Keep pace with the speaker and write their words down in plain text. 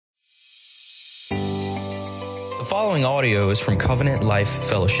following audio is from Covenant Life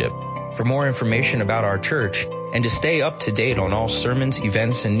Fellowship. For more information about our church and to stay up to date on all sermons,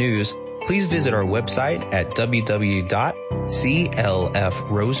 events, and news, please visit our website at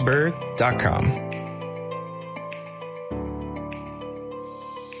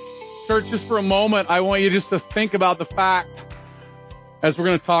www.clfroseburg.com. Church, just for a moment, I want you just to think about the fact, as we're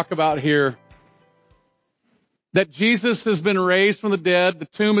going to talk about here, that Jesus has been raised from the dead, the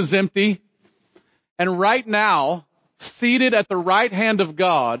tomb is empty, and right now, seated at the right hand of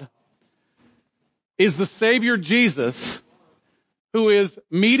God, is the Savior Jesus, who is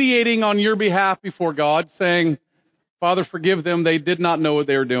mediating on your behalf before God, saying, Father, forgive them, they did not know what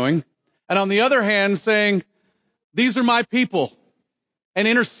they were doing. And on the other hand, saying, these are my people, and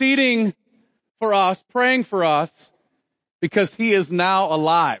interceding for us, praying for us, because he is now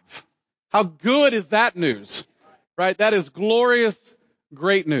alive. How good is that news? Right? That is glorious,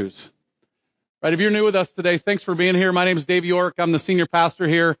 great news. Right? If you're new with us today, thanks for being here. My name is Dave York. I'm the senior pastor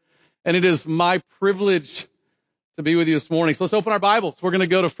here, and it is my privilege to be with you this morning. So let's open our Bibles. We're going to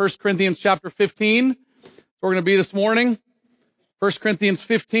go to 1 Corinthians chapter 15. We're going to be this morning. 1 Corinthians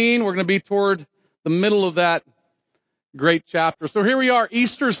 15. We're going to be toward the middle of that great chapter. So here we are,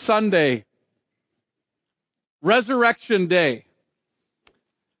 Easter Sunday, Resurrection Day.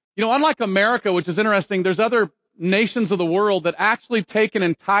 You know, unlike America, which is interesting, there's other nations of the world that actually take an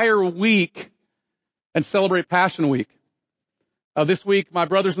entire week and celebrate Passion Week. This week, my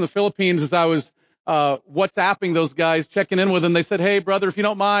brothers in the Philippines, as I was WhatsApping those guys, checking in with them, they said, hey, brother, if you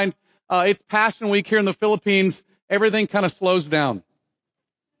don't mind, it's Passion Week here in the Philippines. Everything kind of slows down.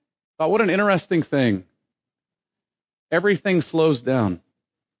 But what an interesting thing. Everything slows down.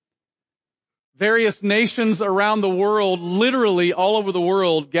 Various nations around the world, literally all over the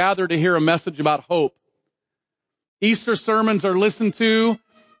world, gather to hear a message about hope. Easter sermons are listened to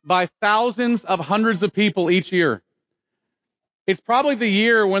by thousands of hundreds of people each year. It's probably the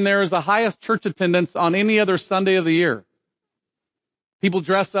year when there is the highest church attendance on any other Sunday of the year. People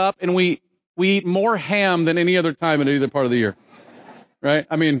dress up and we eat more ham than any other time in either part of the year. Right?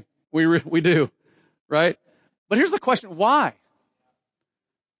 I mean, we do. Right? But here's the question. Why?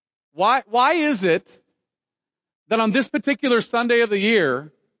 Why is it that on this particular Sunday of the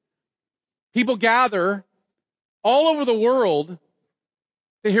year, people gather all over the world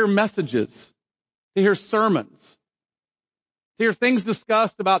to hear messages, to hear sermons, to hear things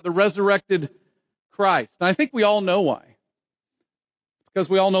discussed about the resurrected Christ? And I think we all know why.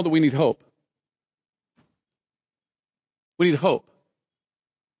 Because we all know that we need hope. We need hope.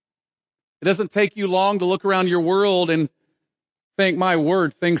 It doesn't take you long to look around your world and think, my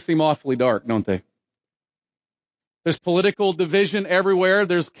word, things seem awfully dark, don't they? There's political division everywhere.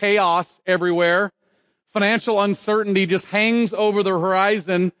 There's chaos everywhere. Financial uncertainty just hangs over the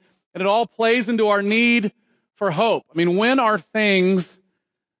horizon, and it all plays into our need for hope. I mean, when are things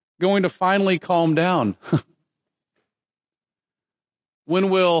going to finally calm down? When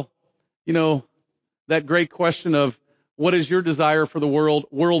will, that great question of what is your desire for the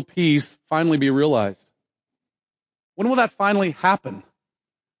world peace, finally be realized? When will that finally happen?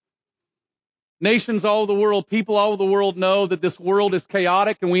 Nations all over the world, people all over the world know that this world is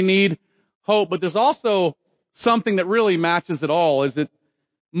chaotic and we need hope. But there's also something that really matches it all, is that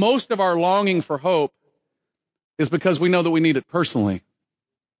most of our longing for hope is because we know that we need it personally.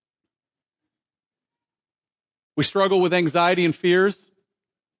 We struggle with anxiety and fears.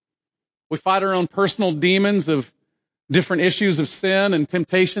 We fight our own personal demons of different issues of sin and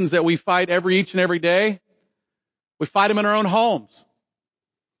temptations that we fight each and every day. We fight them in our own homes.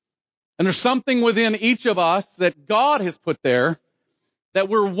 And there's something within each of us that God has put there that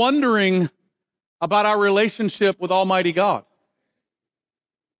we're wondering about our relationship with Almighty God.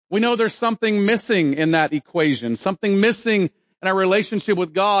 We know there's something missing in that equation, something missing in our relationship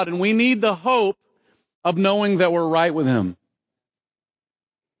with God, and we need the hope of knowing that we're right with Him.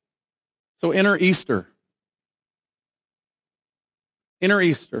 So enter Easter. Enter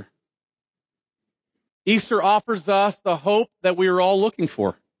Easter. Easter offers us the hope that we are all looking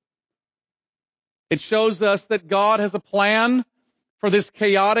for. It shows us that God has a plan for this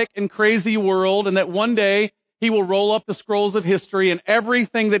chaotic and crazy world, and that one day He will roll up the scrolls of history and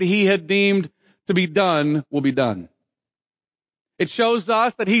everything that He had deemed to be done will be done. It shows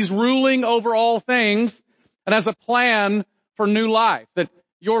us that He's ruling over all things and has a plan for new life, that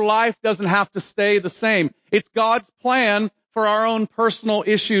your life doesn't have to stay the same. It's God's plan for our own personal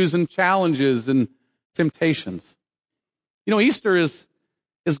issues and challenges and temptations. Easter is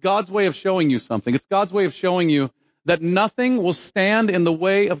God's way of showing you something. It's God's way of showing you that nothing will stand in the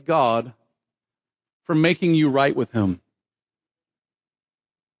way of God from making you right with Him.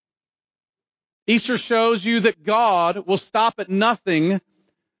 Easter shows you that God will stop at nothing to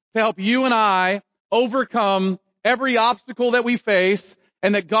help you and I overcome every obstacle that we face,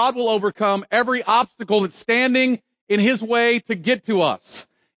 and that God will overcome every obstacle that's standing in His way to get to us.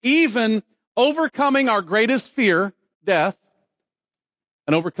 Even overcoming our greatest fear, death,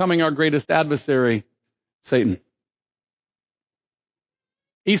 and overcoming our greatest adversary, Satan.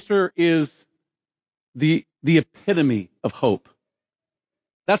 Easter is the epitome of hope.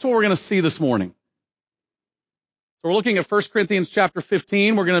 That's what we're going to see this morning. So we're looking at 1 Corinthians chapter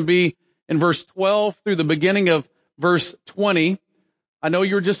 15. We're going to be in verse 12 through the beginning of verse 20. I know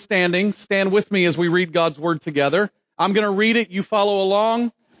you're just standing. Stand with me as we read God's Word together. I'm going to read it. You follow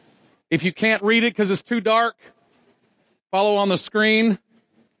along. If you can't read it because it's too dark, follow on the screen.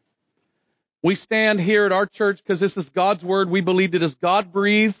 We stand here at our church because this is God's Word. We believe it is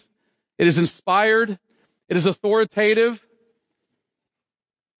God-breathed. It is inspired. It is authoritative.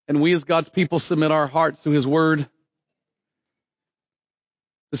 And we as God's people submit our hearts to His Word.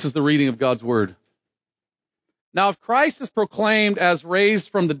 This is the reading of God's Word. Now, if Christ is proclaimed as raised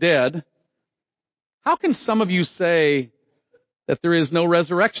from the dead, how can some of you say that there is no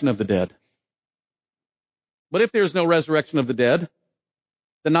resurrection of the dead? But if there is no resurrection of the dead,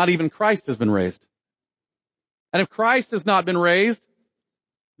 then not even Christ has been raised. And if Christ has not been raised,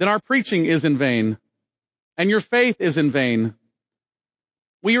 then our preaching is in vain, and your faith is in vain.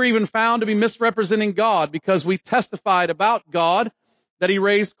 We are even found to be misrepresenting God because we testified about God that He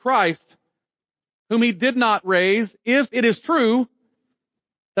raised Christ, whom He did not raise, if it is true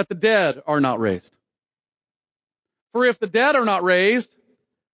that the dead are not raised. For if the dead are not raised,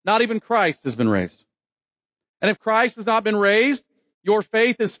 not even Christ has been raised. And if Christ has not been raised, your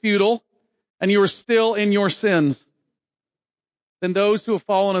faith is futile, and you are still in your sins. Then those who have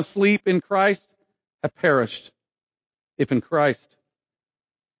fallen asleep in Christ have perished. If in Christ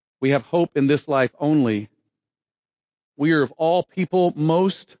we have hope in this life only, we are of all people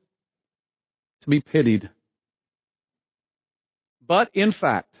most to be pitied. But in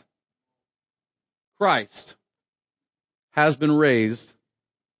fact, Christ has been raised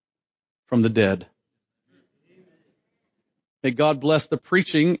from the dead. May God bless the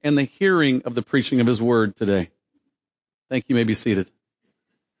preaching and the hearing of the preaching of His Word today. Thank you. You may be seated.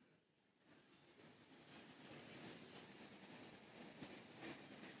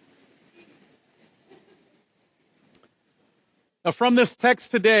 Now, from this text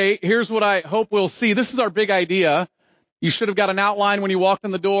today, here's what I hope we'll see. This is our big idea. You should have got an outline when you walked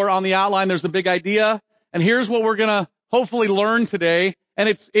in the door. On the outline, there's a big idea. And here's what we're going to hopefully learn today. And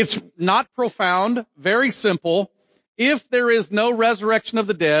it's not profound, very simple. If there is no resurrection of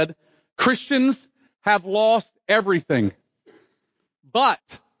the dead, Christians have lost everything. But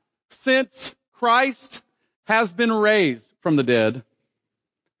since Christ has been raised from the dead,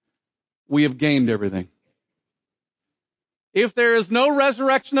 we have gained everything. If there is no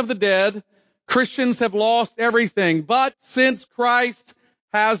resurrection of the dead, Christians have lost everything. But since Christ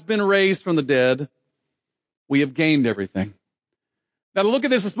has been raised from the dead, we have gained everything. Now, to look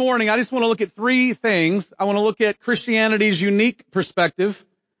at this morning, I just want to look at three things. I want to look at Christianity's unique perspective.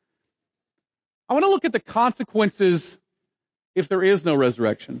 I want to look at the consequences if there is no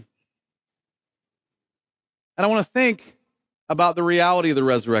resurrection. And I want to think about the reality of the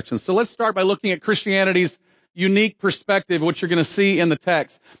resurrection. So let's start by looking at Christianity's unique perspective, which you're going to see in the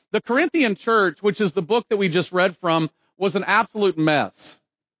text. The Corinthian church, which is the book that we just read from, was an absolute mess.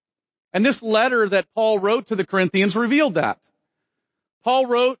 And this letter that Paul wrote to the Corinthians revealed that. Paul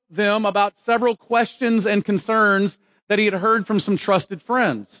wrote them about several questions and concerns that he had heard from some trusted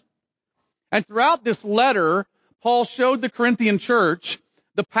friends. And throughout this letter, Paul showed the Corinthian church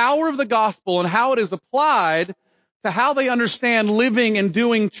the power of the gospel and how it is applied to how they understand living and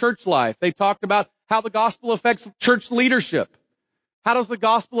doing church life. They talked about how the gospel affects church leadership. How does the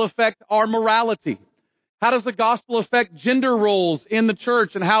gospel affect our morality? How does the gospel affect gender roles in the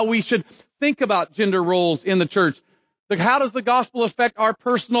church and how we should think about gender roles in the church? How does the gospel affect our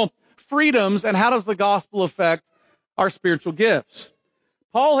personal freedoms and how does the gospel affect our spiritual gifts?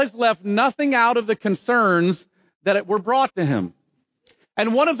 Paul has left nothing out of the concerns that were brought to him.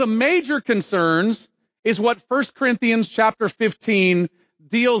 And one of the major concerns is what 1 Corinthians chapter 15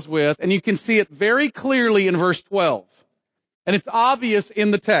 deals with, and you can see it very clearly in verse 12. And it's obvious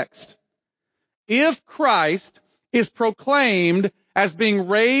in the text. If Christ is proclaimed as being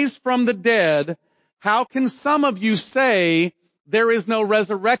raised from the dead, how can some of you say there is no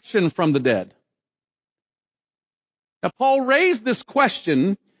resurrection from the dead? Now, Paul raised this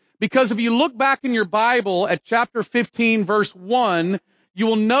question because if you look back in your Bible at chapter 15, verse 1, you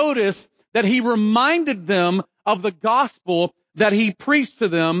will notice that he reminded them of the gospel that he preached to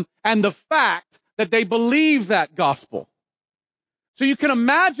them and the fact that they believe that gospel. So you can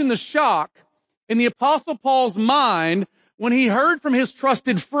imagine the shock in the Apostle Paul's mind when he heard from his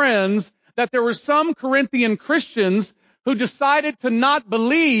trusted friends that there were some Corinthian Christians who decided to not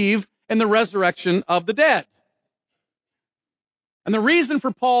believe in the resurrection of the dead. And the reason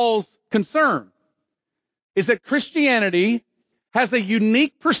for Paul's concern is that Christianity has a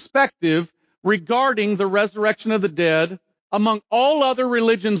unique perspective regarding the resurrection of the dead among all other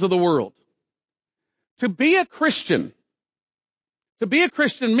religions of the world. To be a Christian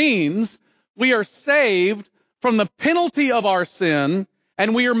means we are saved from the penalty of our sin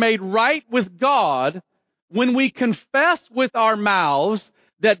and we are made right with God when we confess with our mouths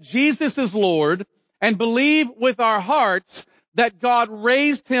that Jesus is Lord and believe with our hearts that God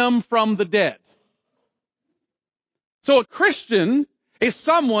raised him from the dead. So a Christian is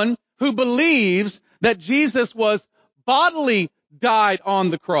someone who believes that Jesus was bodily died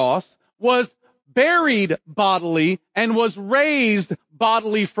on the cross, was buried bodily, and was raised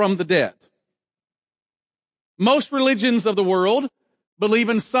bodily from the dead. Most religions of the world believe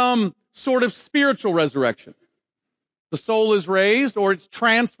in some sort of spiritual resurrection. The soul is raised or it's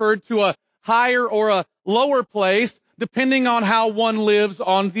transferred to a higher or a lower place depending on how one lives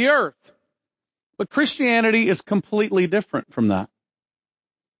on the earth. But Christianity is completely different from that.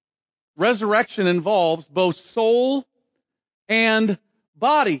 Resurrection involves both soul and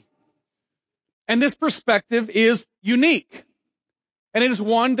body. And this perspective is unique. And it is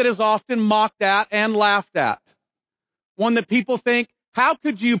one that is often mocked at and laughed at. One that people think, how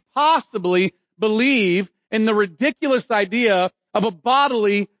could you possibly believe in the ridiculous idea of a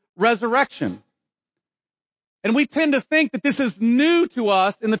bodily resurrection? And we tend to think that this is new to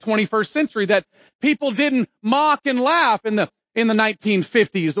us in the 21st century, that people didn't mock and laugh in the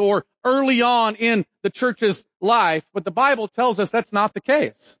 1950s or early on in the church's life. But the Bible tells us that's not the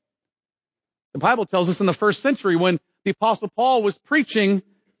case. The Bible tells us in the first century when the Apostle Paul was preaching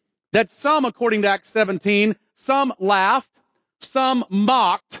that some, according to Acts 17, some laughed, some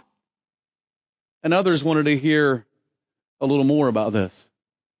mocked, and others wanted to hear a little more about this.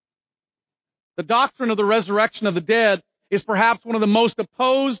 The doctrine of the resurrection of the dead is perhaps one of the most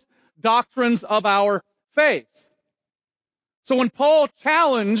opposed doctrines of our faith. So when Paul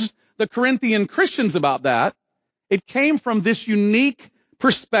challenged the Corinthian Christians about that, it came from this unique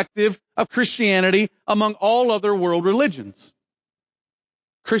perspective of Christianity among all other world religions.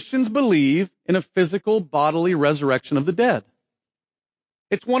 Christians believe in a physical bodily resurrection of the dead.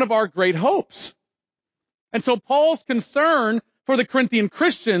 It's one of our great hopes. And so Paul's concern for the Corinthian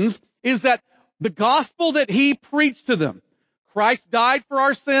Christians is that the gospel that he preached to them, Christ died for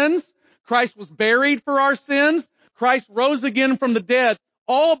our sins, Christ was buried for our sins, Christ rose again from the dead,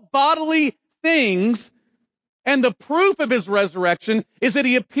 all bodily things, and the proof of his resurrection is that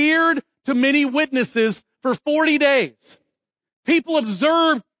he appeared to many witnesses for 40 days. People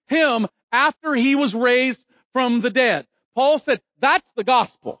observed him after he was raised from the dead. Paul said, that's the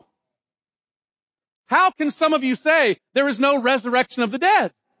gospel. How can some of you say there is no resurrection of the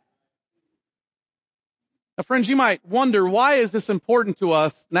dead? Now, friends, you might wonder, why is this important to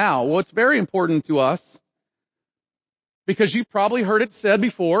us now? Well, it's very important to us because you've probably heard it said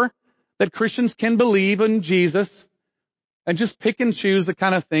before that Christians can believe in Jesus and just pick and choose the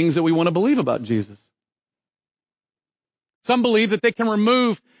kind of things that we want to believe about Jesus. Some believe that they can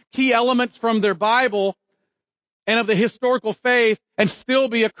remove key elements from their Bible and of the historical faith and still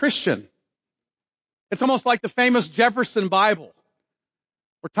be a Christian. It's almost like the famous Jefferson Bible,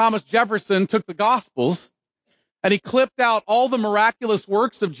 where Thomas Jefferson took the Gospels and he clipped out all the miraculous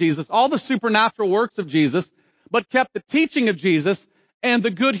works of Jesus, all the supernatural works of Jesus, but kept the teaching of Jesus and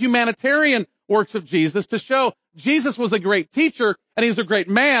the good humanitarian works of Jesus to show Jesus was a great teacher and he's a great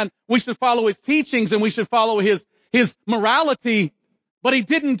man. We should follow his teachings and we should follow his morality, but he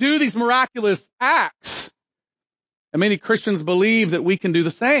didn't do these miraculous acts. And many Christians believe that we can do the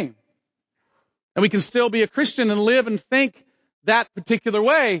same. And we can still be a Christian and live and think that particular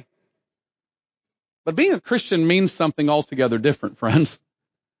way. But being a Christian means something altogether different, friends.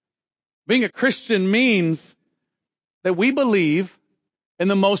 Being a Christian means that we believe in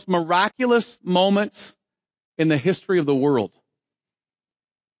the most miraculous moments in the history of the world.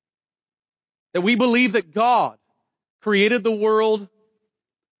 That we believe that God created the world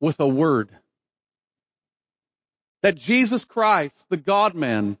with a word. That Jesus Christ, the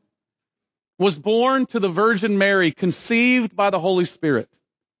God-man, was born to the Virgin Mary, conceived by the Holy Spirit.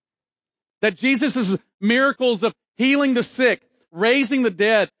 That Jesus' miracles of healing the sick, raising the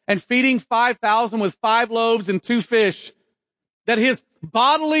dead, and feeding 5,000 with 5 loaves and 2 fish, that his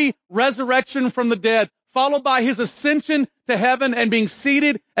bodily resurrection from the dead followed by his ascension to heaven and being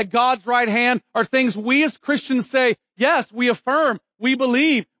seated at God's right hand, are things we as Christians say, yes, we affirm, we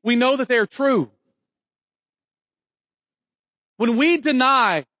believe, we know that they are true. When we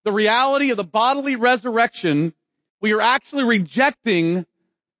deny the reality of the bodily resurrection, we are actually rejecting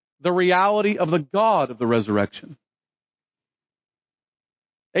the reality of the God of the resurrection.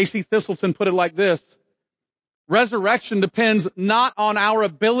 A.C. Thistleton put it like this: resurrection depends not on our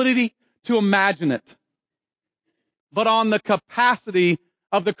ability to imagine it, but on the capacity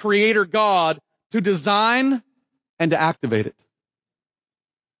of the Creator God to design and to activate it.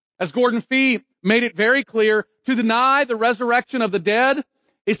 As Gordon Fee made it very clear, to deny the resurrection of the dead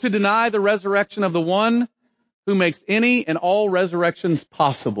is to deny the resurrection of the one who makes any and all resurrections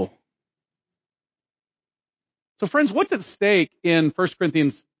possible. So friends, what's at stake in 1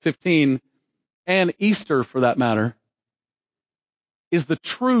 Corinthians 15 and Easter for that matter is the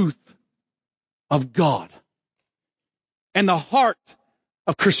truth of God and the heart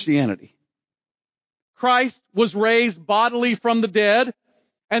of Christianity. Christ was raised bodily from the dead,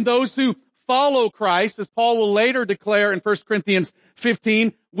 and those who follow Christ, as Paul will later declare in 1 Corinthians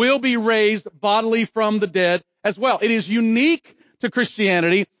 15, will be raised bodily from the dead as well. It is unique to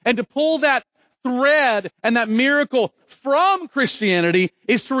Christianity, and to pull that thread and that miracle from Christianity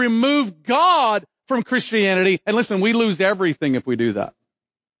is to remove God from Christianity. And listen, we lose everything if we do that.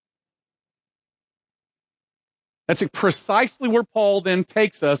 That's precisely where Paul then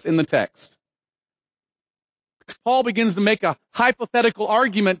takes us in the text. Paul begins to make a hypothetical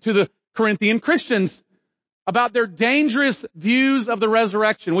argument to the Corinthian Christians about their dangerous views of the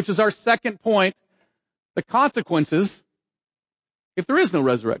resurrection, which is our second point, the consequences if there is no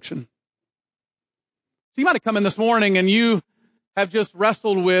resurrection. So you might have come in this morning and you have just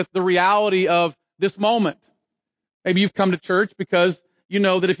wrestled with the reality of this moment. Maybe you've come to church because you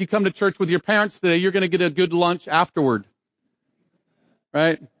know that if you come to church with your parents today, you're going to get a good lunch afterward.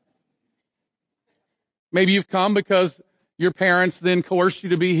 Right? Maybe you've come because your parents then coerced you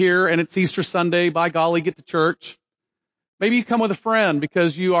to be here and it's Easter Sunday, by golly, get to church. Maybe you come with a friend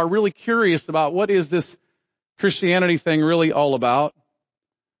because you are really curious about what is this Christianity thing really all about.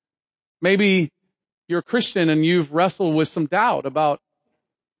 Maybe you're a Christian and you've wrestled with some doubt about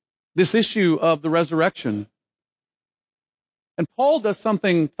this issue of the resurrection. And Paul does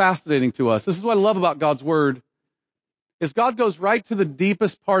something fascinating to us. This is what I love about God's Word, is God goes right to the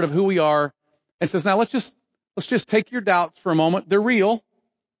deepest part of who we are and says, now let's just take your doubts for a moment. They're real.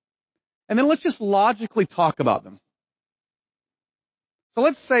 And then let's just logically talk about them. So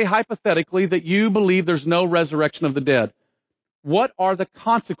let's say hypothetically that you believe there's no resurrection of the dead. What are the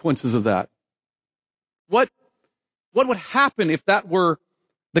consequences of that? What would happen if that were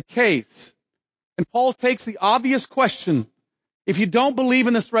the case? And Paul takes the obvious question. If you don't believe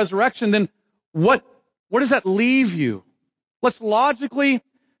in this resurrection, then where does that leave you? Let's logically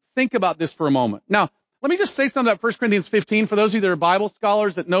think about this for a moment. Now, let me just say something about 1 Corinthians 15 for those of you that are Bible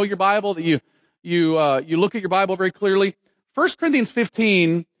scholars that know your Bible, that you look at your Bible very clearly. 1 Corinthians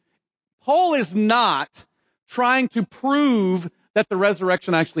 15, Paul is not trying to prove that the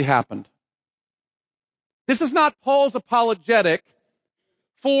resurrection actually happened. This is not Paul's apologetic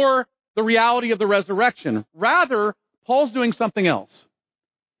for the reality of the resurrection. Rather, Paul's doing something else.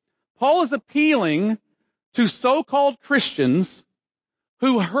 Paul is appealing to so-called Christians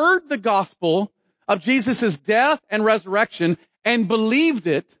who heard the gospel of Jesus' death and resurrection and believed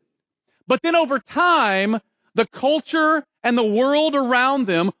it, but then over time, the culture and the world around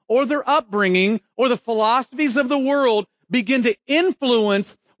them, or their upbringing, or the philosophies of the world begin to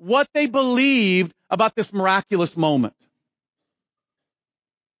influence what they believed about this miraculous moment.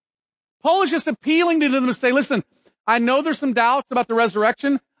 Paul is just appealing to them to say, listen, I know there's some doubts about the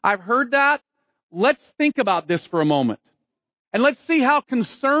resurrection. I've heard that. Let's think about this for a moment. And let's see how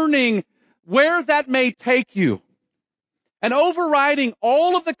concerning where that may take you. And overriding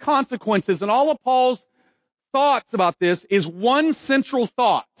all of the consequences and all of Paul's thoughts about this is one central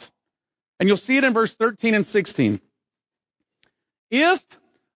thought. And you'll see it in verse 13 and 16. If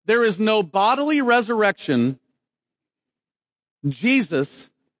there is no bodily resurrection, Jesus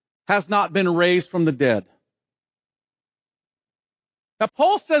has not been raised from the dead. Now,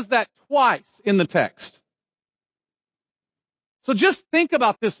 Paul says that twice in the text. So just think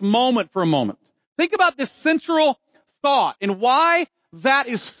about this moment for a moment. Think about this central thought and why that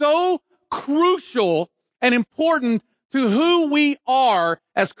is so crucial and important to who we are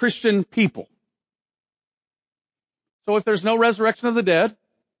as Christian people. So if there's no resurrection of the dead,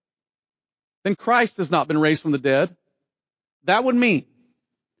 then Christ has not been raised from the dead. That would mean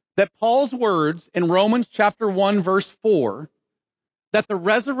that Paul's words in Romans chapter 1 verse 4, that the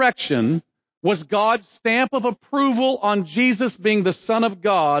resurrection was God's stamp of approval on Jesus being the Son of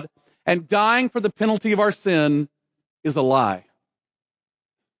God and dying for the penalty of our sin is a lie.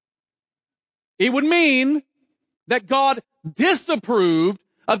 It would mean that God disapproved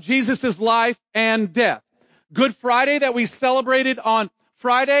of Jesus' life and death. Good Friday that we celebrated on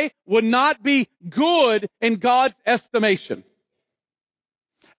Friday would not be good in God's estimation.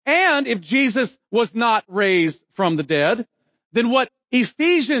 And if Jesus was not raised from the dead, then what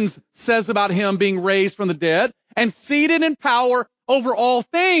Ephesians says about him being raised from the dead and seated in power over all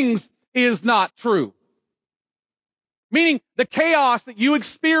things is not true. Meaning the chaos that you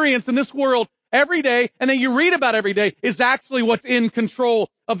experience in this world every day and that you read about every day is actually what's in control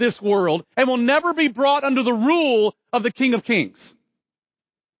of this world and will never be brought under the rule of the King of Kings.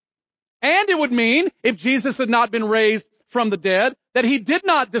 And it would mean, if Jesus had not been raised from the dead, that he did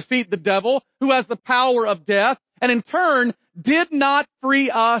not defeat the devil who has the power of death and in turn did not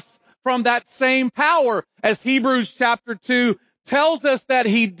free us from that same power, as Hebrews chapter 2 tells us that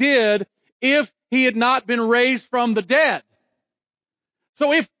he did if he had not been raised from the dead.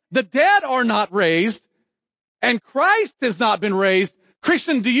 So if the dead are not raised and Christ has not been raised,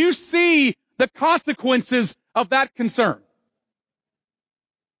 Christian, do you see the consequences of that concern?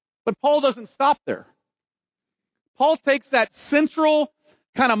 But Paul doesn't stop there. Paul takes that central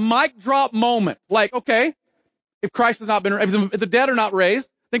kind of mic drop moment, like, okay, if Christ has not been, if the dead are not raised,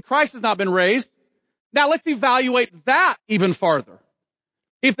 then Christ has not been raised. Now let's evaluate that even farther.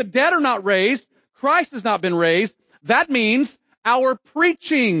 If the dead are not raised, Christ has not been raised, that means our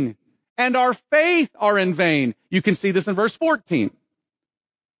preaching and our faith are in vain. You can see this in verse 14.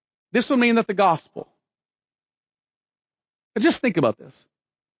 This will mean that the gospel. But just think about this.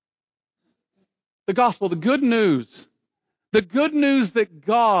 The gospel, the good news that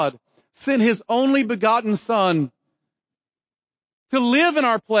God sent his only begotten Son to live in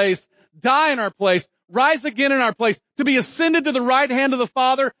our place, die in our place, rise again in our place, to be ascended to the right hand of the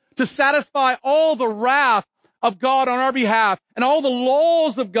Father, to satisfy all the wrath of God on our behalf and all the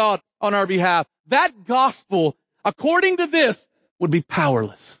laws of God on our behalf. That gospel, according to this, would be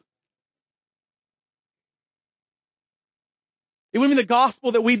powerless. It would mean the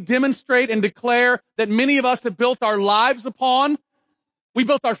gospel that we demonstrate and declare that many of us have built our lives upon. We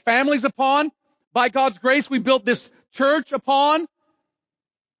built our families upon. By God's grace, we built this church upon.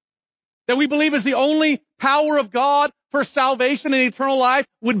 That we believe is the only power of God for salvation and eternal life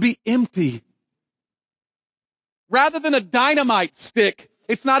would be empty. Rather than a dynamite stick,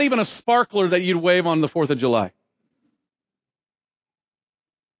 it's not even a sparkler that you'd wave on the 4th of July.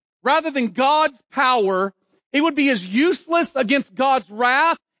 Rather than God's power, it would be as useless against God's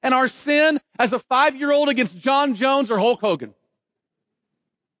wrath and our sin as a 5-year-old against John Jones or Hulk Hogan.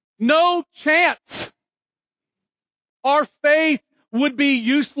 No chance. Our faith would be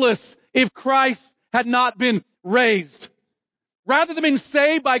useless if Christ had not been raised. Rather than being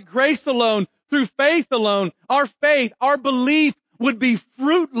saved by grace alone, through faith alone, our faith, our belief would be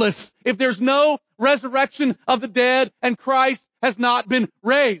fruitless if there's no resurrection of the dead and Christ has not been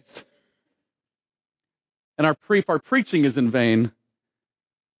raised. And if our preaching is in vain,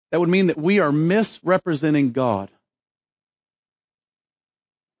 that would mean that we are misrepresenting God.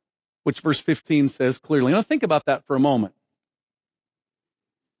 Which verse 15 says clearly. Now think about that for a moment.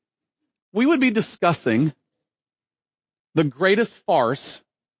 We would be discussing the greatest farce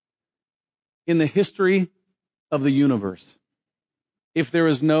in the history of the universe if there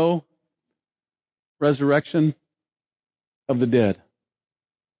is no resurrection of the dead.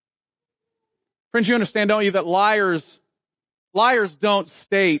 Friends, you understand, don't you, that liars don't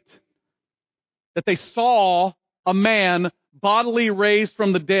state that they saw a man bodily raised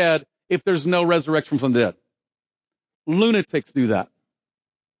from the dead if there's no resurrection from the dead. Lunatics do that.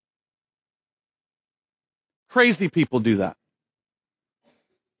 Crazy people do that.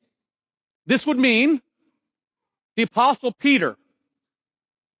 This would mean the Apostle Peter,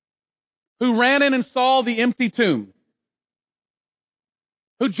 who ran in and saw the empty tomb,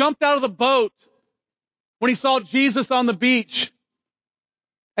 who jumped out of the boat when he saw Jesus on the beach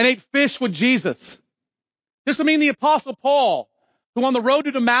and ate fish with Jesus. This would mean the Apostle Paul, who on the road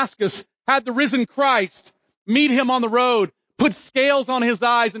to Damascus had the risen Christ meet him on the road, put scales on his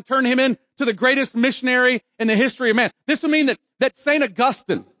eyes and turn him into the greatest missionary in the history of man. This would mean that St.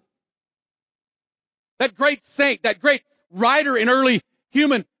 Augustine, that great saint, that great writer in early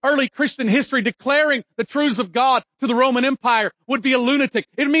Christian history declaring the truths of God to the Roman Empire, would be a lunatic.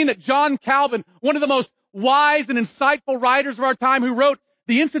 It would mean that John Calvin, one of the most wise and insightful writers of our time, who wrote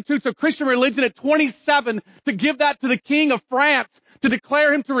the Institutes of Christian Religion at 27 to give that to the King of France to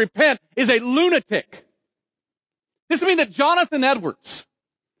declare him to repent, is a lunatic. This would mean that Jonathan Edwards,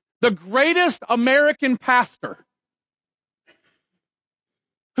 the greatest American pastor,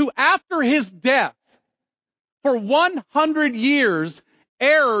 who after his death, for 100 years,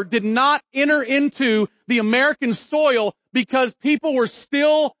 error did not enter into the American soil because people were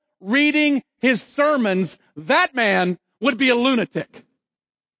still reading his sermons, that man would be a lunatic.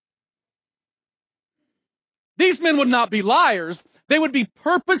 These men would not be liars. They would be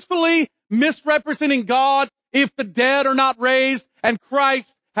purposefully misrepresenting God if the dead are not raised and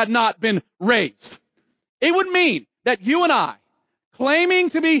Christ had not been raised. It would mean that you and I, claiming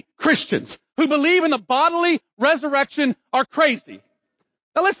to be Christians who believe in the bodily resurrection, are crazy.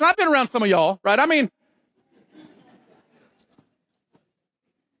 Now listen, I've been around some of y'all, right? I mean,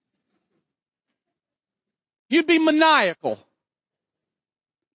 you'd be maniacal,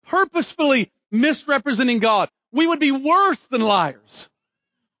 purposefully misrepresenting God. We would be worse than liars.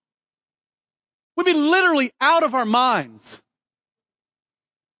 We'd be literally out of our minds.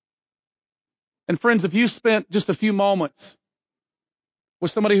 And friends, if you spent just a few moments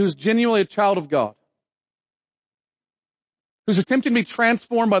with somebody who's genuinely a child of God, who's attempting to be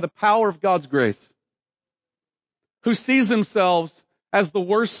transformed by the power of God's grace, who sees themselves as the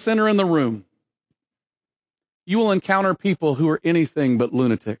worst sinner in the room, you will encounter people who are anything but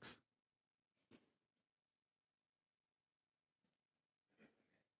lunatics.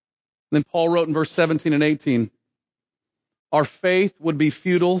 Then Paul wrote in verse 17 and 18, our faith would be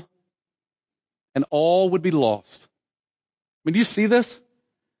futile and all would be lost. I mean, do you see this?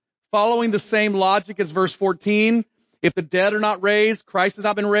 Following the same logic as verse 14, if the dead are not raised, Christ has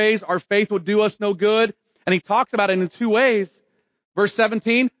not been raised, our faith would do us no good. And he talks about it in two ways. Verse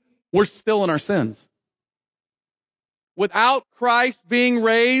 17, we're still in our sins. Without Christ being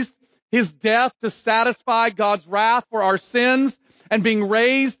raised, his death to satisfy God's wrath for our sins and being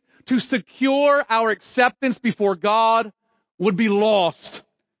raised to secure our acceptance before God would be lost.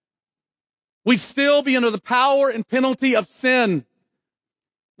 We'd still be under the power and penalty of sin.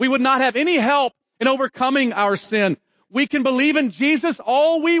 We would not have any help in overcoming our sin. We can believe in Jesus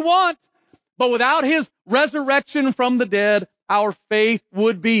all we want, but without his resurrection from the dead, our faith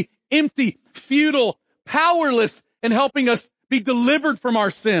would be empty, futile, powerless in helping us be delivered from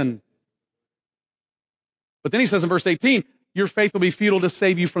our sin. But then he says in verse 18, your faith will be futile to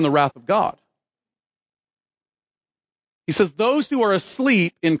save you from the wrath of God. He says those who are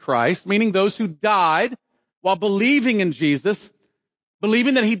asleep in Christ, meaning those who died while believing in Jesus,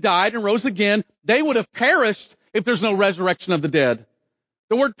 believing that he died and rose again, they would have perished if there's no resurrection of the dead.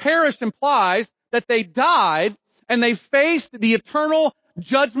 The word perished implies that they died and they faced the eternal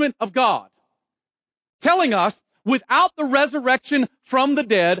judgment of God, telling us without the resurrection from the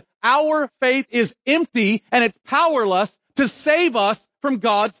dead, our faith is empty and it's powerless to save us from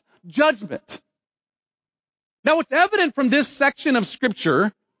God's judgment. Now, what's evident from this section of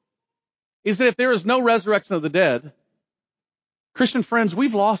Scripture is that if there is no resurrection of the dead, Christian friends,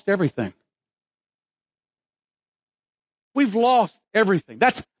 we've lost everything. We've lost everything.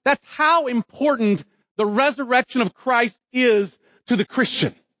 That's how important the resurrection of Christ is to the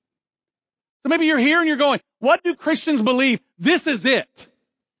Christian. So maybe you're here and you're going, what do Christians believe? This is it.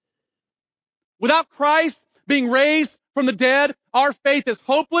 Without Christ being raised from the dead, our faith is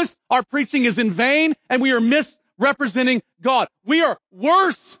hopeless, our preaching is in vain, and we are misrepresenting God. We are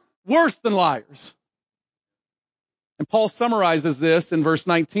worse than liars. And Paul summarizes this in verse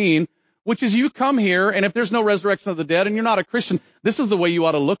 19, which is you come here, and if there's no resurrection of the dead and you're not a Christian, this is the way you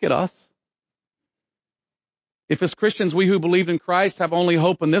ought to look at us. If as Christians, we who believed in Christ have only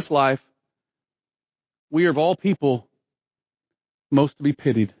hope in this life, we are of all people most to be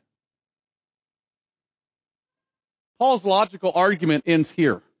pitied. Paul's logical argument ends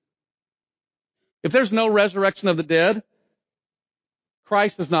here. If there's no resurrection of the dead,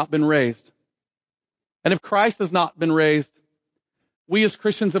 Christ has not been raised. And if Christ has not been raised, we as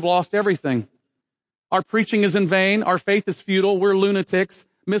Christians have lost everything. Our preaching is in vain. Our faith is futile. We're lunatics,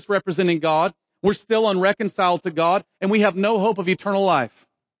 misrepresenting God. We're still unreconciled to God, and we have no hope of eternal life.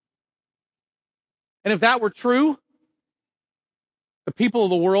 And if that were true, the people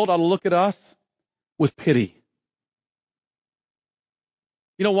of the world ought to look at us with pity.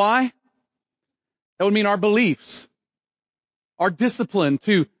 You know why? That would mean our beliefs, our discipline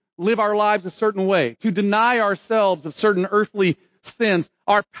to live our lives a certain way, to deny ourselves of certain earthly sins,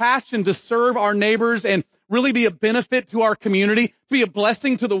 our passion to serve our neighbors and really be a benefit to our community, to be a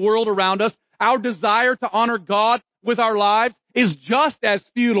blessing to the world around us, our desire to honor God with our lives is just as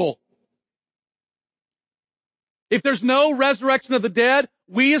futile. If there's no resurrection of the dead,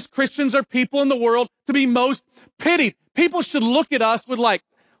 we as Christians are people in the world to be most pitied. People should look at us with like,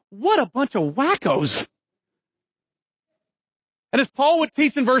 what a bunch of wackos. And as Paul would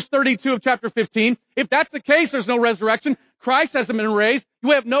teach in verse 32 of chapter 15, if that's the case, there's no resurrection, Christ hasn't been raised,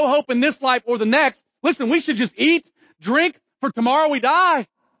 you have no hope in this life or the next. Listen, we should just eat, drink, for tomorrow we die.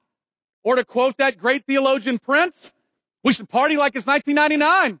 Or to quote that great theologian Prince, we should party like it's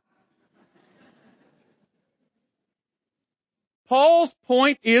 1999. Paul's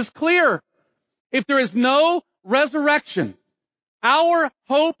point is clear. If there is no resurrection, our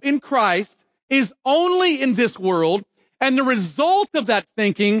hope in Christ is only in this world, and the result of that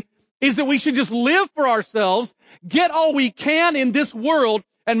thinking is that we should just live for ourselves, get all we can in this world,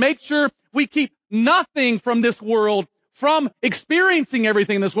 and make sure we keep nothing from this world, from experiencing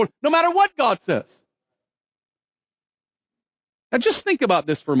everything in this world, no matter what God says. Now just think about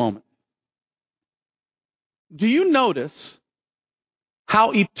this for a moment. Do you notice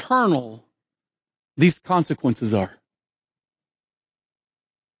how eternal these consequences are?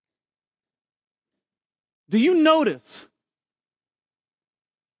 Do you notice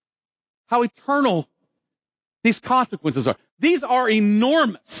how eternal these consequences are? These are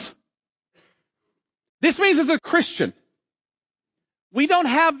enormous. This means as a Christian, we don't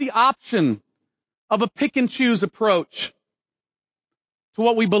have the option of a pick and choose approach to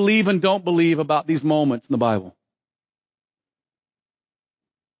what we believe and don't believe about these moments in the Bible.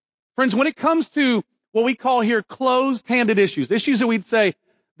 Friends, when it comes to what we call here closed-handed issues that we'd say,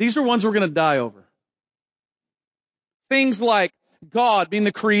 these are ones we're going to die over. Things like God being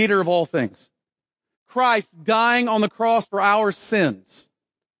the creator of all things, Christ dying on the cross for our sins,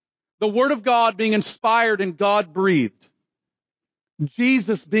 the Word of God being inspired and God-breathed,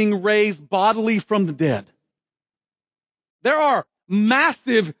 Jesus being raised bodily from the dead. There are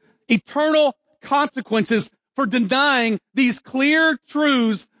massive, eternal consequences for denying these clear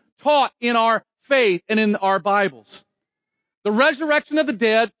truths taught in our faith and in our Bibles. The resurrection of the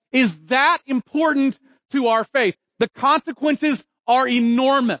dead is that important to our faith. The consequences are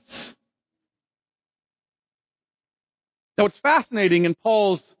enormous. Now, what's fascinating in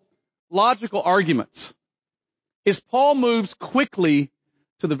Paul's logical arguments is Paul moves quickly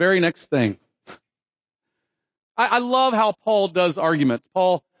to the very next thing. I love how Paul does arguments.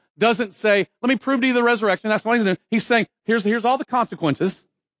 Paul doesn't say, let me prove to you the resurrection. That's what he's doing. He's saying, here's all the consequences.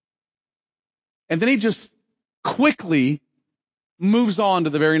 And then he just quickly moves on to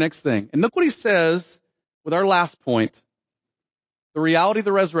the very next thing. And look what he says with our last point, the reality of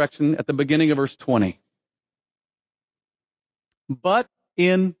the resurrection at the beginning of verse 20. But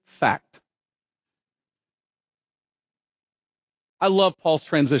in fact, I love Paul's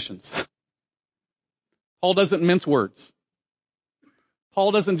transitions. Paul doesn't mince words.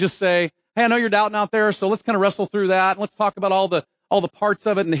 Paul doesn't just say, hey, I know you're doubting out there, so let's kind of wrestle through that. And let's talk about all the parts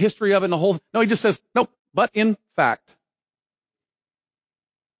of it and the history of it and the whole. No, he just says, nope, but in fact,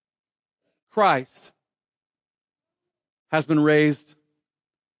 Christ has been raised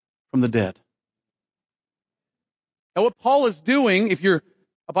from the dead. Now what Paul is doing, if you're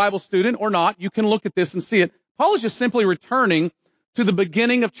a Bible student or not, you can look at this and see it. Paul is just simply returning to the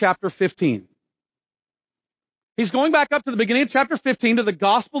beginning of chapter 15. He's going back up to the beginning of chapter 15 to the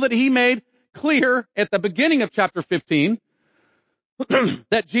gospel that he made clear at the beginning of chapter 15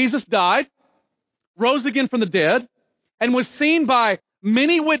 that Jesus died, rose again from the dead, and was seen by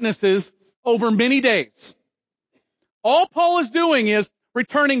many witnesses over many days. All Paul is doing is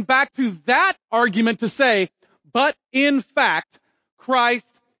returning back to that argument to say, but in fact,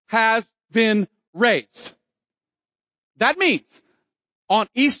 Christ has been raised. That means on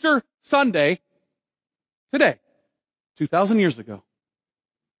Easter Sunday, today, 2,000 years ago,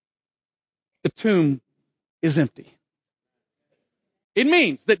 the tomb is empty. It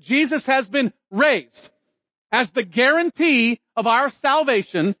means that Jesus has been raised as the guarantee of our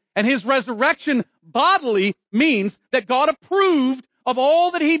salvation, and his resurrection bodily means that God approved of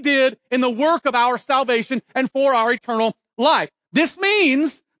all that he did in the work of our salvation and for our eternal life. This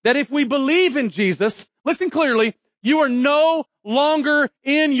means that if we believe in Jesus, listen clearly, you are no longer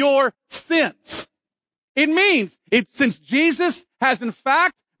in your sins. It means, since Jesus has in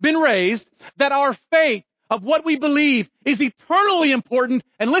fact been raised, that our faith of what we believe is eternally important.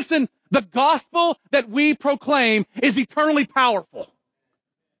 And listen, the gospel that we proclaim is eternally powerful.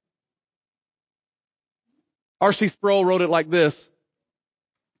 R.C. Sproul wrote it like this: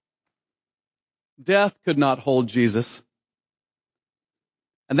 death could not hold Jesus,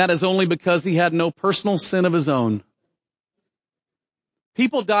 and that is only because he had no personal sin of his own.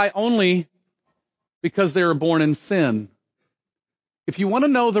 People die only because they were born in sin. If you want to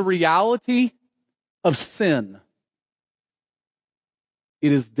know the reality of sin,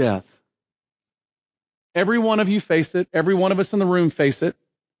 it is death. Every one of you face it. Every one of us in the room face it.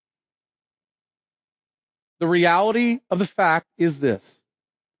 The reality of the fact is this.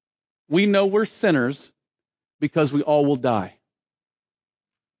 We know we're sinners because we all will die.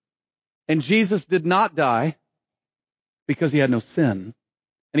 And Jesus did not die because he had no sin.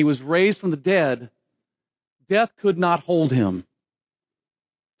 And he was raised from the dead. Death could not hold him.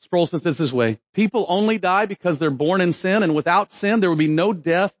 Sproul says this way, people only die because they're born in sin, and without sin there would be no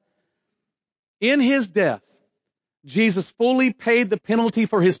death. In his death, Jesus fully paid the penalty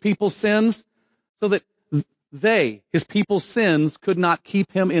for his people's sins so that his people's sins, could not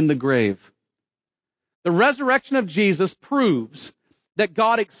keep him in the grave. The resurrection of Jesus proves that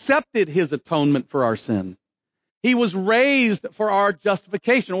God accepted his atonement for our sin. He was raised for our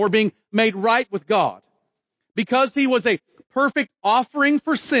justification, or being made right with God. Because he was a perfect offering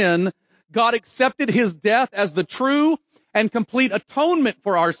for sin, God accepted his death as the true and complete atonement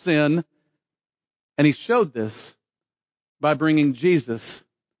for our sin. And he showed this by bringing Jesus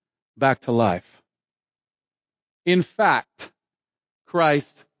back to life. In fact,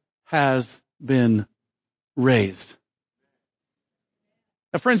 Christ has been raised.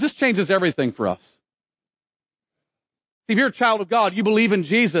 Now, friends, this changes everything for us. See, if you're a child of God, you believe in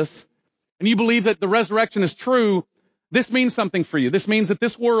Jesus, and you believe that the resurrection is true, this means something for you. This means that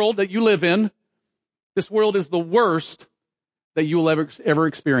this world that you live in, this world is the worst that you will ever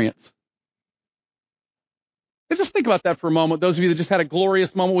experience. And just think about that for a moment. Those of you that just had a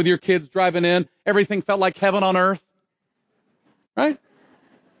glorious moment with your kids driving in, everything felt like heaven on earth. Right?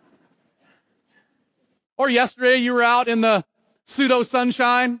 Or yesterday you were out in the pseudo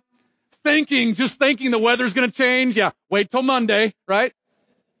sunshine, just thinking the weather's going to change. Yeah, wait till Monday, right?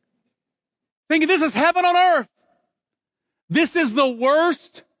 Thinking this is heaven on earth. This is the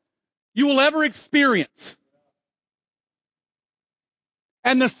worst you will ever experience.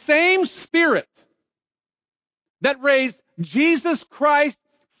 And the same Spirit that raised Jesus Christ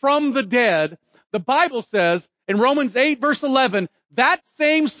from the dead, the Bible says in Romans 8 verse 11, that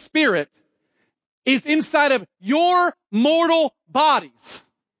same Spirit is inside of your mortal bodies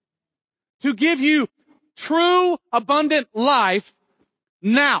to give you true abundant life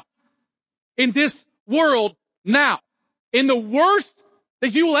now. In this world now. In the worst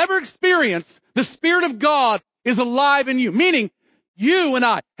that you will ever experience, the Spirit of God is alive in you. Meaning, you and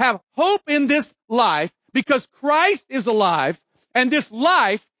I have hope in this life because Christ is alive, and this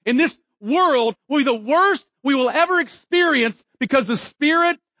life in this world will be the worst we will ever experience because the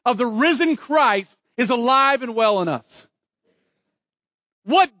Spirit of the risen Christ is alive and well in us.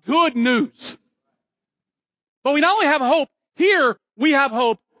 What good news! But we not only have hope here, we have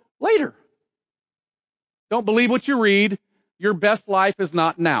hope later. Don't believe what you read. Your best life is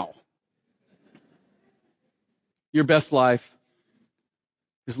not now. Your best life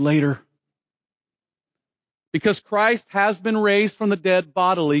is later. Because Christ has been raised from the dead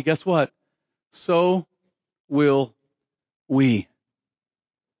bodily, guess what? So will we.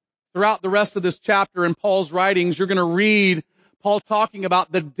 Throughout the rest of this chapter in Paul's writings, you're going to read Paul talking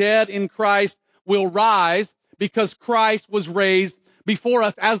about the dead in Christ will rise because Christ was raised before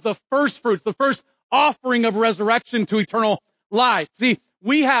us as the first fruits, the first offering of resurrection to eternal life. See,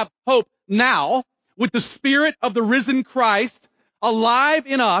 we have hope now with the Spirit of the risen Christ alive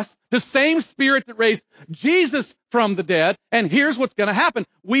in us, the same Spirit that raised Jesus from the dead. And here's what's going to happen.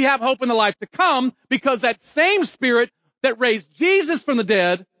 We have hope in the life to come because that same Spirit that raised Jesus from the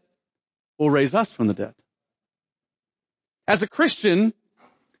dead will raise us from the dead. As a Christian,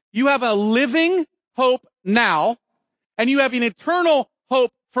 you have a living hope now, and you have an eternal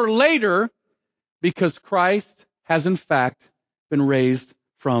hope for later because Christ has in fact been raised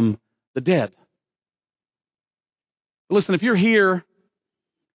from the dead. Listen, if you're here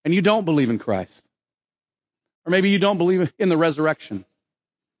and you don't believe in Christ, or maybe you don't believe in the resurrection,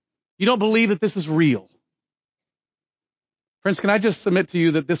 you don't believe that this is real. Friends, can I just submit to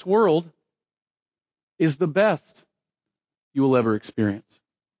you that this world is the best you will ever experience?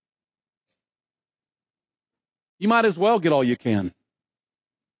 You might as well get all you can.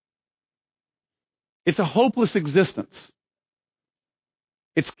 It's a hopeless existence.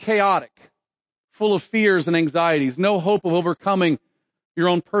 It's chaotic, full of fears and anxieties, no hope of overcoming your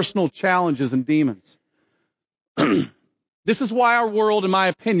own personal challenges and demons. This is why our world, in my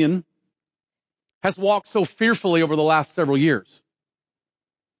opinion, has walked so fearfully over the last several years.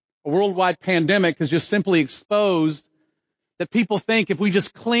 A worldwide pandemic has just simply exposed that people think if we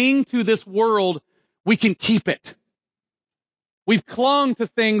just cling to this world, we can keep it. We've clung to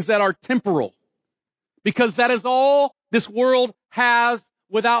things that are temporal because that is all this world has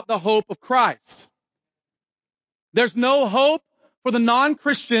without the hope of Christ. There's no hope for the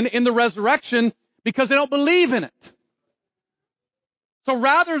non-Christian in the resurrection because they don't believe in it. So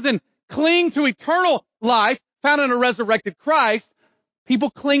rather than cling to eternal life found in a resurrected Christ, people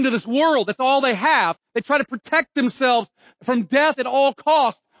cling to this world. That's all they have. They try to protect themselves from death at all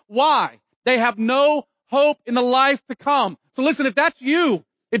costs. Why? They have no hope in the life to come. So listen, if that's you,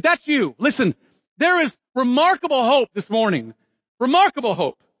 listen, there is remarkable hope this morning. Remarkable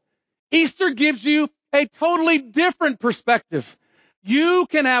hope. Easter gives you a totally different perspective. You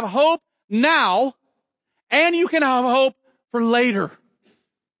can have hope now, and you can have hope for later.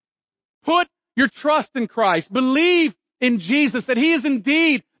 Put your trust in Christ. Believe in Jesus, that He is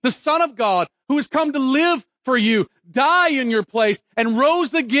indeed the Son of God who has come to live for you, die in your place, and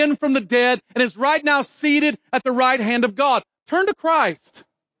rose again from the dead, and is right now seated at the right hand of God. Turn to Christ.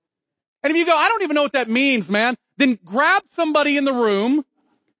 And if you go, I don't even know what that means, man, then grab somebody in the room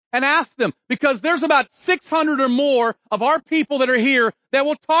and ask them, because there's about 600 or more of our people that are here that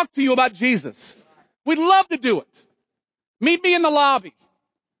will talk to you about Jesus. We'd love to do it. Meet me in the lobby.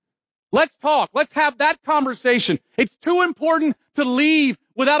 Let's talk. Let's have that conversation. It's too important to leave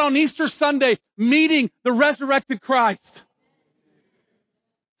without on Easter Sunday meeting the resurrected Christ.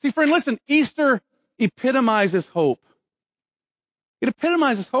 See, friend, listen, Easter epitomizes hope. It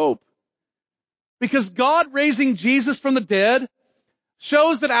epitomizes hope. Because God raising Jesus from the dead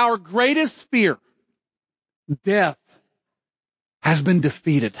shows that our greatest fear, death, has been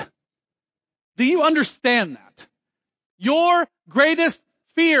defeated. Do you understand that? Your greatest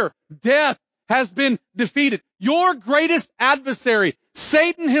fear, death, has been defeated. Your greatest adversary,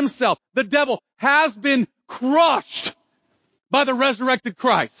 Satan himself, the devil, has been crushed by the resurrected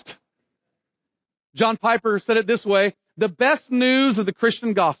Christ. John Piper said it this way: the best news of the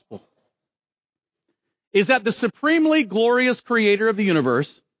Christian gospel is that the supremely glorious creator of the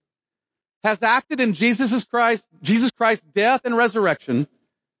universe has acted in Jesus Christ's death and resurrection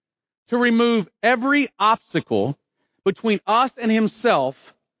to remove every obstacle between us and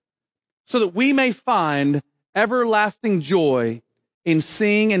Himself, so that we may find everlasting joy in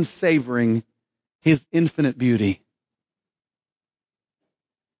seeing and savoring His infinite beauty.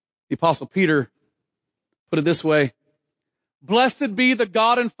 The Apostle Peter put it this way: blessed be the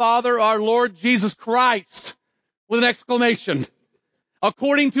God and Father, our Lord Jesus Christ, with an exclamation.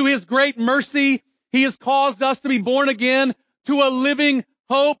 According to His great mercy, He has caused us to be born again to a living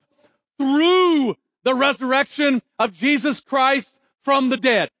hope through the resurrection of Jesus Christ from the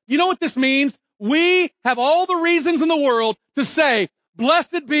dead. You know what this means? We have all the reasons in the world to say,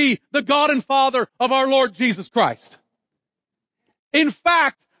 blessed be the God and Father of our Lord Jesus Christ. In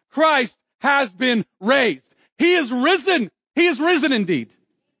fact, Christ has been raised. He is risen. He is risen indeed.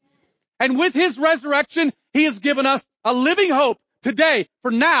 And with His resurrection, He has given us a living hope today,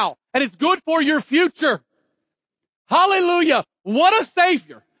 for now, and it's good for your future. Hallelujah. What a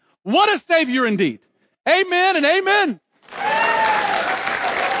Savior. What a Savior indeed. Amen and amen.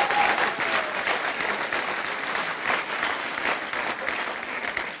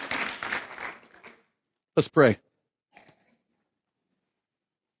 Let's pray.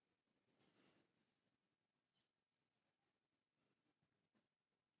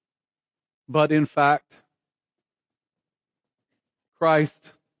 But in fact,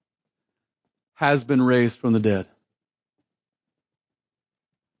 Christ has been raised from the dead.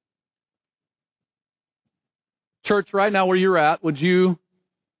 Church, right now where you're at, would you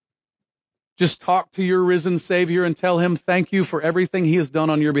just talk to your risen Savior and tell Him thank you for everything He has done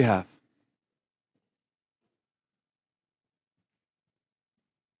on your behalf?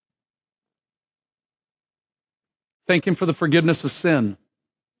 Thank Him for the forgiveness of sin.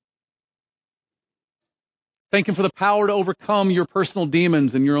 Thank Him for the power to overcome your personal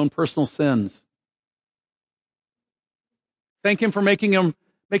demons and your own personal sins. Thank Him for making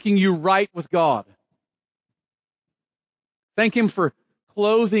you right with God. Thank Him for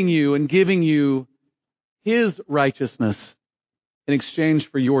clothing you and giving you His righteousness in exchange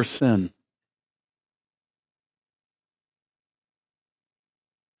for your sin.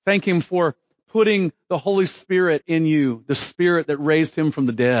 Thank Him for putting the Holy Spirit in you, the Spirit that raised Him from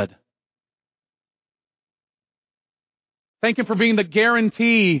the dead. Thank Him for being the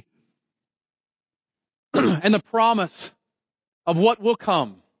guarantee and the promise of what will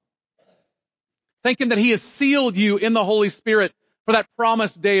come. Thank Him that He has sealed you in the Holy Spirit for that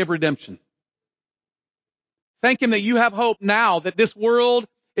promised day of redemption. Thank Him that you have hope now, that this world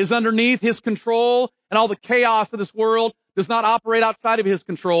is underneath His control and all the chaos of this world does not operate outside of His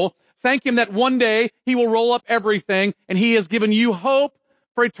control. Thank Him that one day He will roll up everything and He has given you hope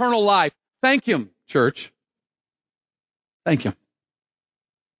for eternal life. Thank Him, church. Thank Him.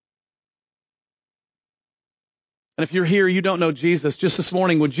 And if you're here, you don't know Jesus, just this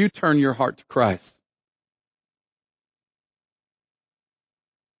morning, would you turn your heart to Christ?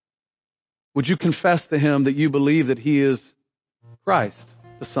 Would you confess to him that you believe that he is Christ,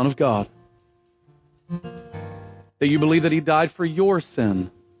 the Son of God? That you believe that he died for your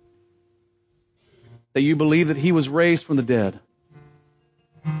sin? That you believe that he was raised from the dead?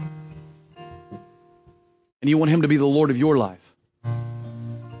 And you want him to be the Lord of your life?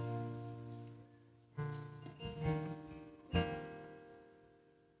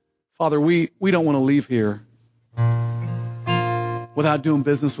 Father, we don't want to leave here without doing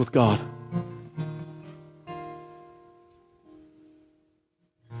business with God.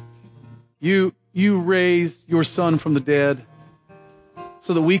 You raised your Son from the dead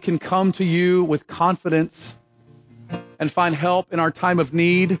so that we can come to you with confidence and find help in our time of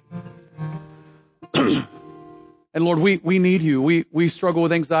need. And Lord, we need you. We struggle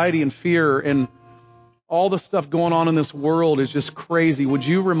with anxiety and fear, and all the stuff going on in this world is just crazy. Would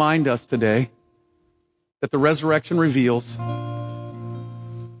you remind us today that the resurrection reveals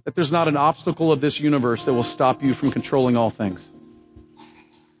that there's not an obstacle of this universe that will stop you from controlling all things?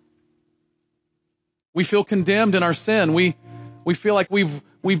 We feel condemned in our sin. We feel like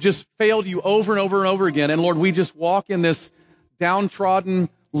we've just failed you over and over and over again. And Lord, we just walk in this downtrodden,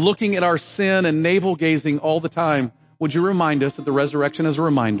 looking at our sin and navel gazing all the time. Would you remind us that the resurrection is a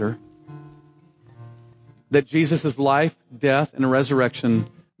reminder that Jesus' life, death, and resurrection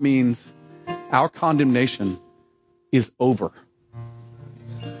means our condemnation is over.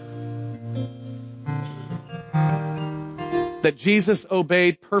 That Jesus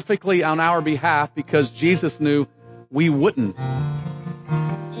obeyed perfectly on our behalf because Jesus knew we wouldn't.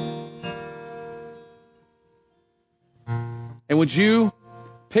 And would you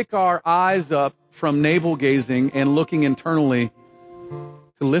pick our eyes up from navel gazing and looking internally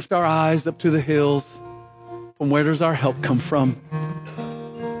to lift our eyes up to the hills? From where does our help come from?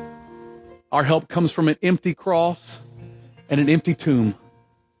 Our help comes from an empty cross and an empty tomb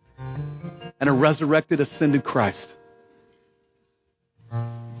and a resurrected, ascended Christ.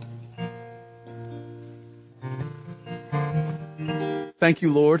 Thank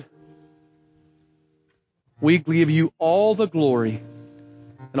you, Lord. We give you all the glory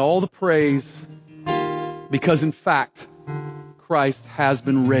and all the praise because, in fact, Christ has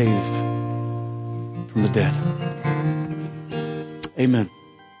been raised from the dead. Amen.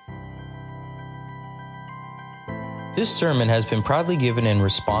 This sermon has been proudly given in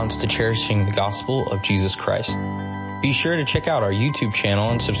response to cherishing the gospel of Jesus Christ. Be sure to check out our YouTube channel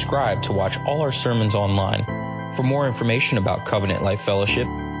and subscribe to watch all our sermons online. For more information about Covenant Life Fellowship,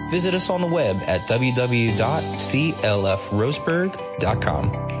 visit us on the web at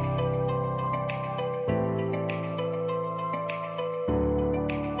www.clfroseburg.com.